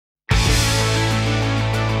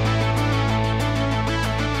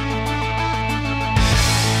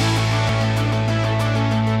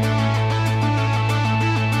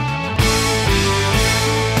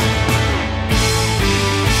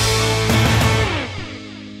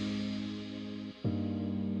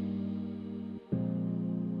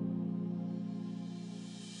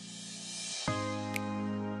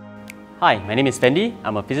Hi, my name is Fendi.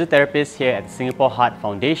 I'm a physiotherapist here at the Singapore Heart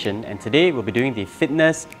Foundation, and today we'll be doing the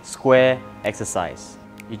fitness square exercise.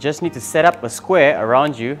 You just need to set up a square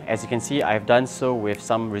around you. As you can see, I've done so with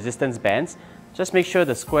some resistance bands. Just make sure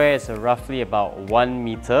the square is roughly about 1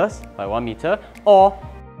 meter by 1 meter, or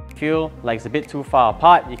if you feel like it's a bit too far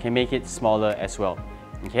apart, you can make it smaller as well.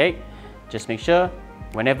 Okay? Just make sure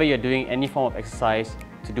whenever you're doing any form of exercise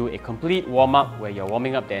to do a complete warm-up where you're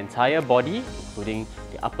warming up the entire body, including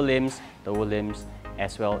the upper limbs, lower limbs,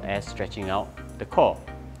 as well as stretching out the core.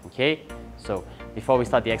 Okay? So before we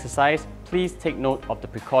start the exercise, please take note of the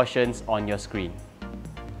precautions on your screen.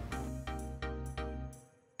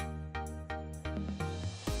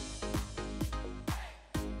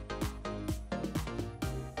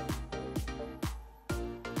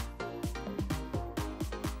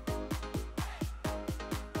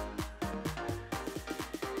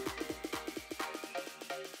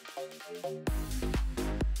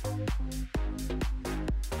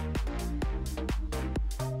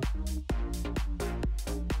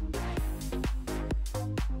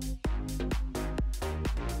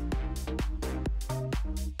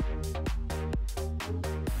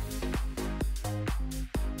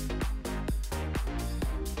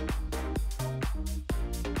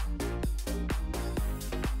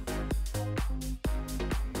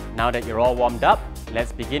 Now that you're all warmed up,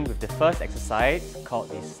 let's begin with the first exercise called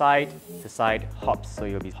the side-to-side hops. So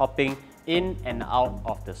you'll be hopping in and out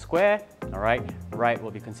of the square. Alright, right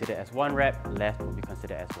will be considered as 1 rep, left will be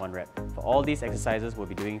considered as 1 rep. For all these exercises, we'll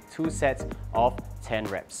be doing 2 sets of 10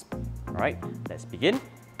 reps. Alright, let's begin.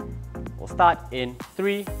 We'll start in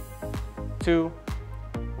 3, 2,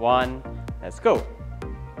 1, let's go.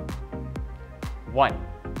 1,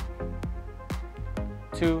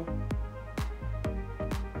 2,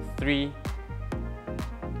 3,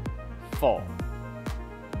 4,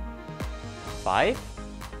 5,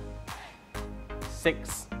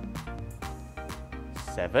 6,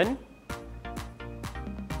 7,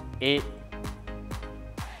 8,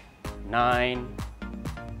 9,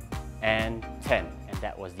 and 10. And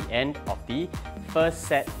that was the end of the first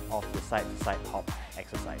set of the side-to-side hop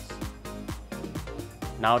exercise.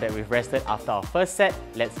 Now that we've rested after our first set,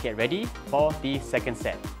 let's get ready for the second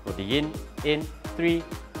set. We'll begin in 3,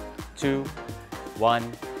 2,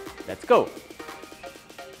 1, let's go.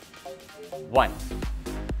 1,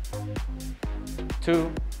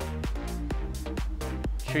 2,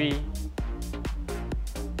 3,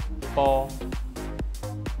 4,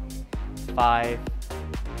 5,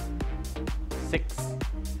 6,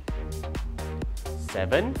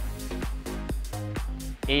 7,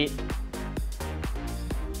 8,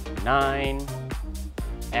 9,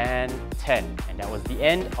 and 10. And that was the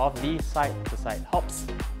end of the side-to-side hops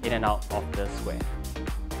in and out of the square.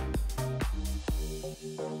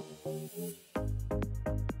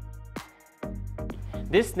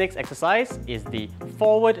 This next exercise is the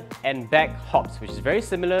forward and back hops, which is very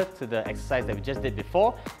similar to the exercise that we just did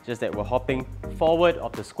before, just that we're hopping forward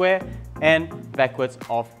of the square and backwards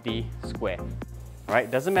of the square. Alright,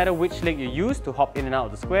 doesn't matter which leg you use to hop in and out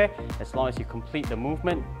of the square, as long as you complete the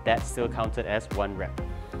movement, that's still counted as 1 rep.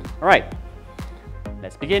 Alright,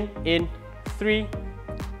 let's begin in 3,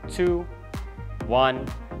 2, 1,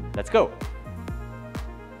 let's go.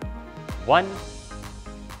 1,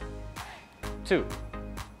 2,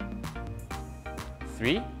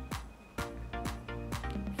 3,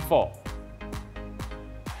 4,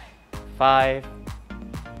 5,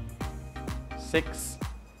 6,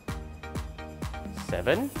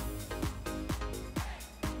 7,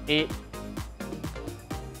 8,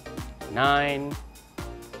 9,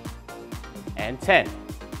 and 10.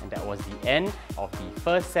 And that was the end of the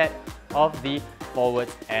first set of the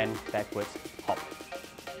forwards and backwards hop.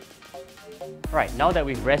 Right, now that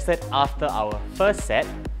we've rested after our first set,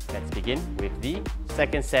 let's begin with the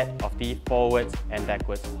second set of the forwards and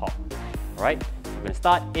backwards hop. Alright, we're going to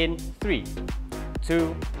start in 3,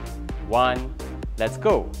 2, 1, let's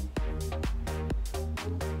go.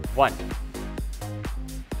 1,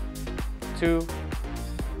 2,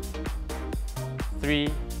 3,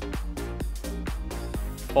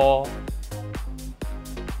 4,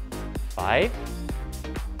 5,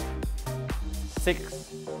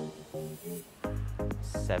 6,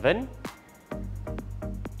 7,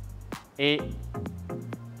 8,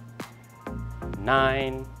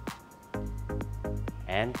 9,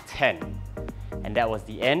 and 10. And that was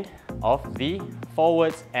the end of the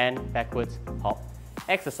forwards and backwards hop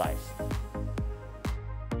exercise.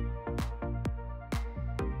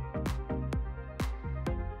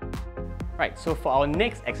 Right, so for our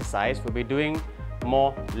next exercise, we'll be doing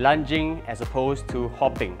more lunging as opposed to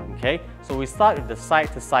hopping, okay? So we start with the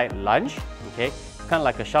side-to-side lunge, okay? kind of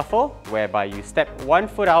like a shuffle, whereby you step one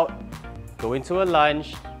foot out, go into a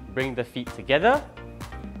lunge, bring the feet together,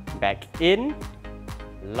 back in,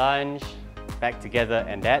 lunge, back together,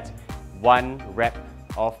 and that's 1 rep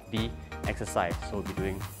of the exercise. So we'll be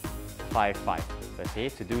doing 5-5, okay,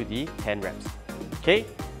 to do the 10 reps. Okay,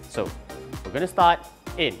 so we're going to start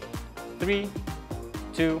in 3,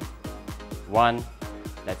 2, 1,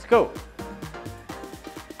 let's go.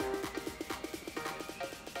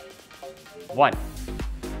 1,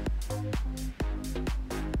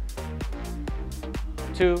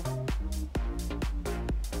 2,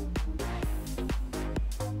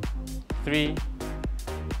 3,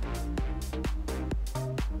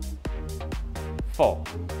 4,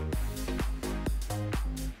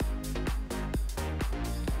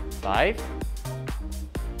 5,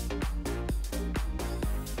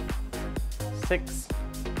 6,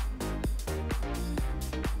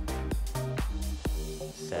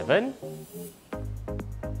 7,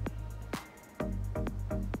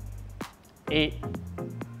 8,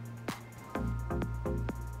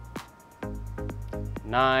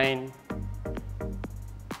 9,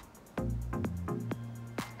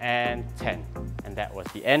 and 10. And that was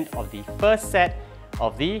the end of the first set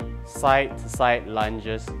of the side-to-side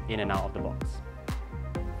lunges in and out of the box.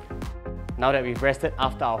 Now that we've rested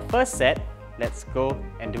after our first set, let's go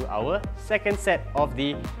and do our second set of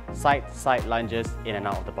the side-to-side lunges in and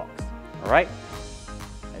out of the box. Alright,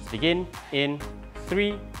 let's begin in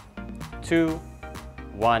 3, 2,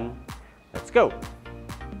 1, let's go.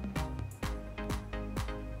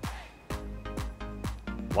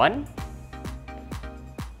 1,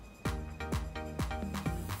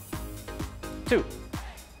 2,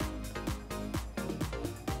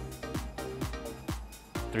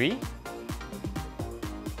 3,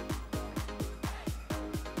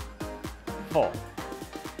 4,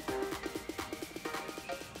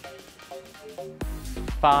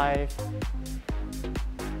 5,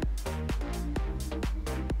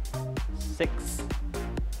 6,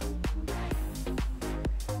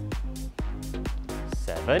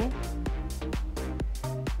 7,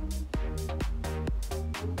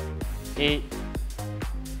 8,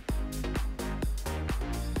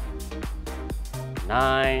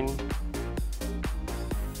 9,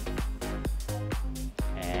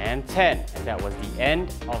 and 10. And that was the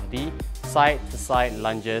end of the side-to-side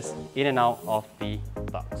lunges in and out of the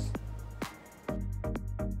box.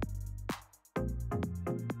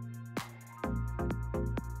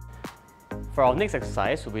 For our next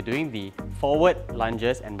exercise, we'll be doing the forward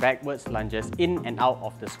lunges and backwards lunges in and out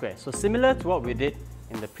of the square. So similar to what we did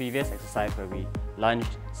in the previous exercise where we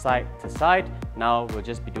lunged side to side, now we'll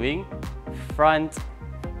just be doing front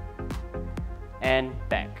and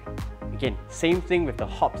back. Again, same thing with the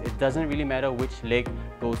hops. It doesn't really matter which leg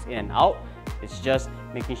goes in and out. It's just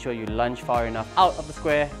making sure you lunge far enough out of the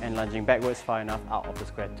square and lunging backwards far enough out of the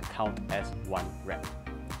square to count as 1 rep.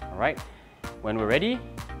 Alright, when we're ready,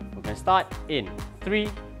 we're going to start in 3,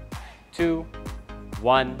 2,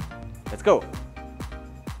 1, let's go.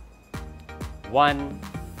 1,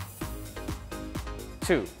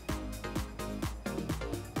 2,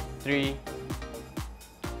 3,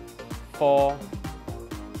 4,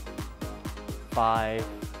 5,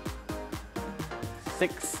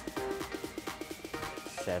 6,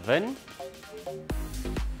 7,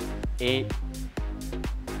 8,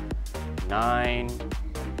 9,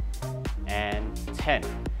 and 10.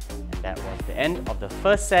 And that was the end of the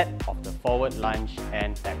first set of the forward lunge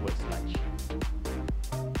and backwards lunge.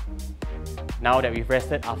 Now that we've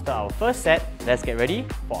rested after our first set, let's get ready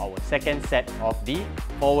for our second set of the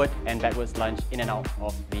forward and backwards lunge in and out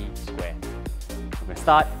of the square. We're going to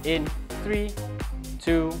start in 3,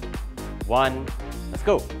 2, 1, let's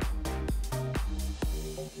go.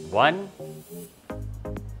 1,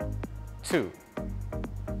 2,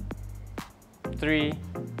 3,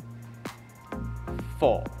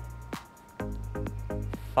 4,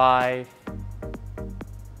 5,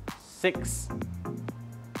 6,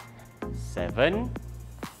 7,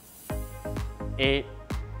 8,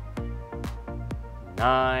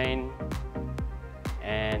 9,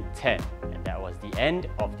 and 10. And that was the end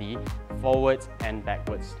of the forwards and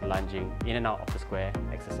backwards lunging in and out of the square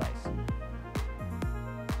exercise.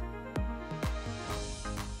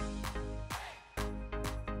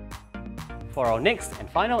 For our next and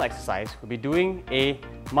final exercise, we'll be doing a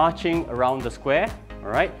marching around the square.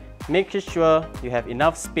 Alright, making sure you have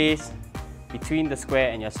enough space between the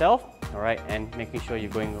square and yourself. Alright, and making sure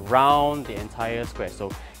you're going around the entire square. So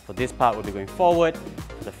for this part, we'll be going forward.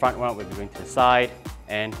 For the front one, we'll be going to the side,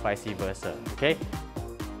 and vice versa. Okay,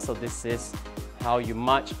 so this is how you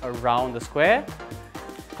march around the square,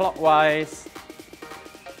 clockwise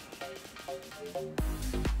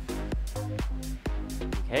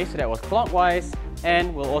Okay, so that was clockwise,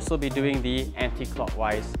 and we'll also be doing the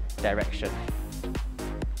anti-clockwise direction.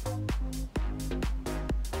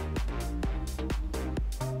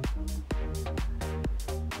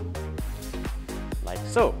 Like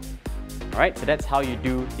so. Alright, so that's how you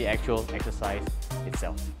do the actual exercise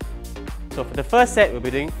itself. So for the first set, we'll be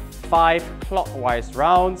doing 5 clockwise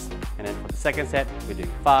rounds, and then for the second set, we're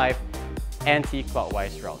doing 5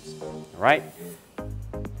 anti-clockwise rounds. Alright,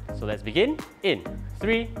 so let's begin in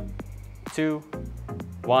 3, 2,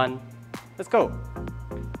 1, let's go.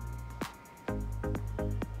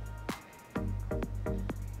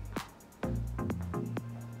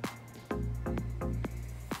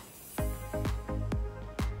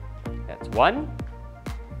 That's 1.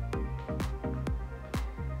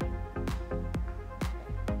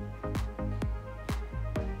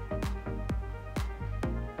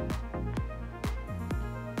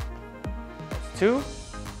 That's 2.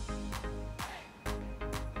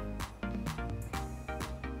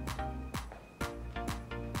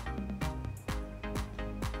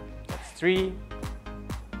 That's 3.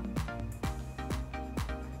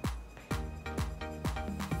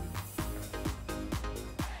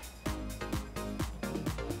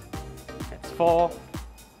 That's 4.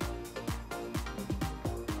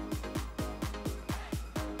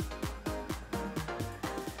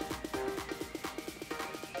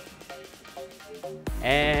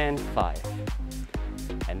 And 5.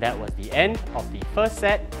 And that was the end of the first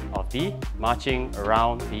set of the marching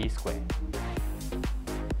around the square.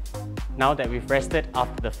 Now that we've rested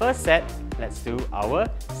after the first set, let's do our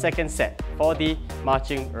second set for the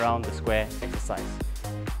marching around the square exercise.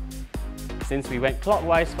 Since we went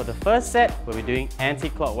clockwise for the first set, we'll be doing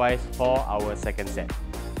anti-clockwise for our second set.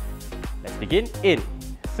 Let's begin in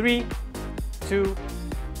 3, 2,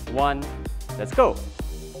 1, let's go.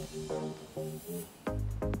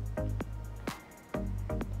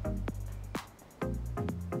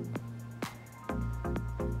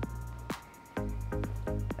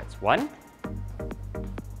 That's 1.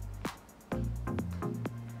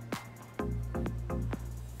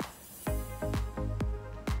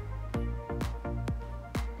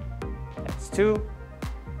 That's 2.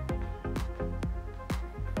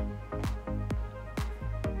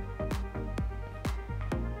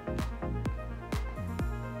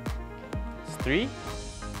 That's 3.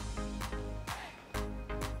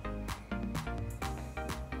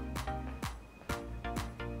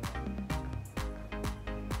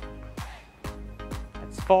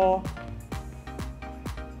 That's 4.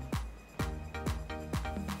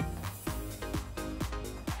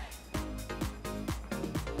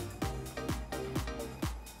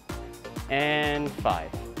 And 5.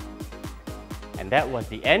 And that was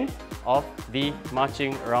the end of the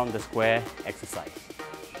marching around the square exercise.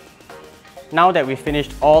 Now that we've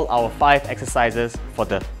finished all our 5 exercises for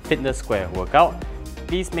the fitness square workout,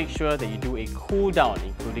 please make sure that you do a cool down,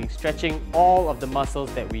 including stretching all of the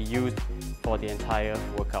muscles that we used for the entire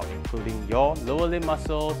workout, including your lower limb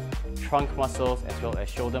muscles, trunk muscles, as well as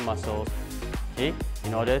shoulder muscles, okay,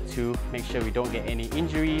 in order to make sure we don't get any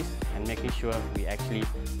injuries and making sure we actually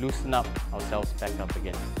loosen up ourselves back up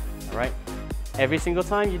again. Alright? Every single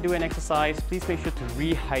time you do an exercise, please make sure to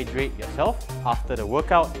rehydrate yourself after the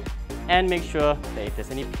workout and make sure that if there's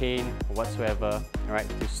any pain whatsoever, alright,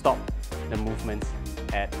 to stop the movements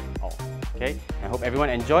at all. Okay? I hope everyone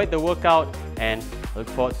enjoyed the workout and I look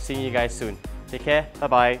forward to seeing you guys soon. Take care.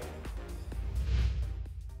 Bye-bye.